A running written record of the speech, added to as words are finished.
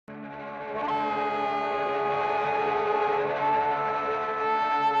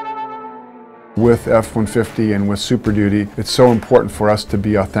With F-150 and with Super Duty, it's so important for us to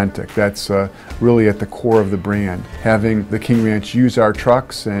be authentic. That's really at the core of the brand. Having the King Ranch use our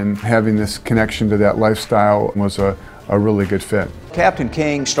trucks and having this connection to that lifestyle was a really good fit. Captain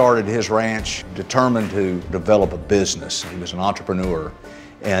King started his ranch determined to develop a business. He was an entrepreneur,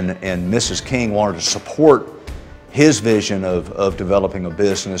 and Mrs. King wanted to support his vision of developing a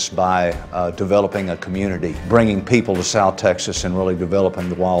business by developing a community, bringing people to South Texas and really developing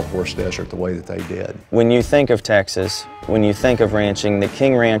the Wild Horse Desert the way that they did. When you think of Texas, when you think of ranching, the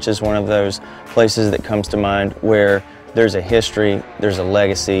King Ranch is one of those places that comes to mind where there's a history, there's a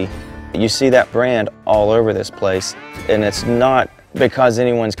legacy. You see that brand all over this place, and it's not because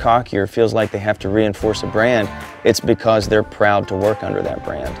anyone's cocky or feels like they have to reinforce a brand. It's because they're proud to work under that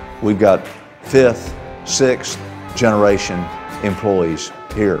brand. We've got 5th, 6th generation employees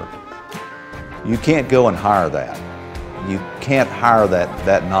here. You can't go and hire that. You can't hire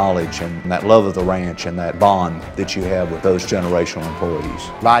that knowledge and that love of the ranch and that bond that you have with those generational employees.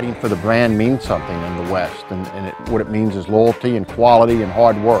 Riding for the brand means something in the West, and what it means is loyalty and quality and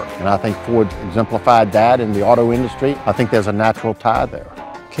hard work. And I think Ford exemplified that in the auto industry. I think there's a natural tie there.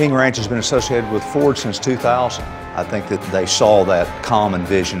 King Ranch has been associated with Ford since 2000. I think that they saw that common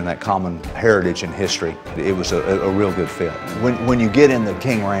vision and that common heritage and history. It was a real good fit. When you get in the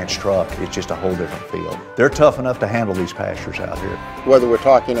King Ranch truck, it's just a whole different feel. They're tough enough to handle these pastures out here. Whether we're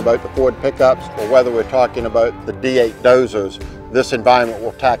talking about the Ford pickups or whether we're talking about the D8 dozers, this environment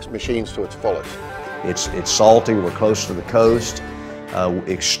will tax machines to its fullest. It's salty, we're close to the coast,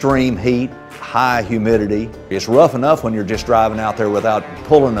 extreme heat, high humidity. It's rough enough when you're just driving out there without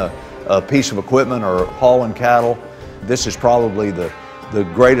pulling a piece of equipment or hauling cattle. This is probably the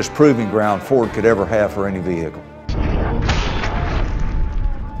greatest proving ground Ford could ever have for any vehicle.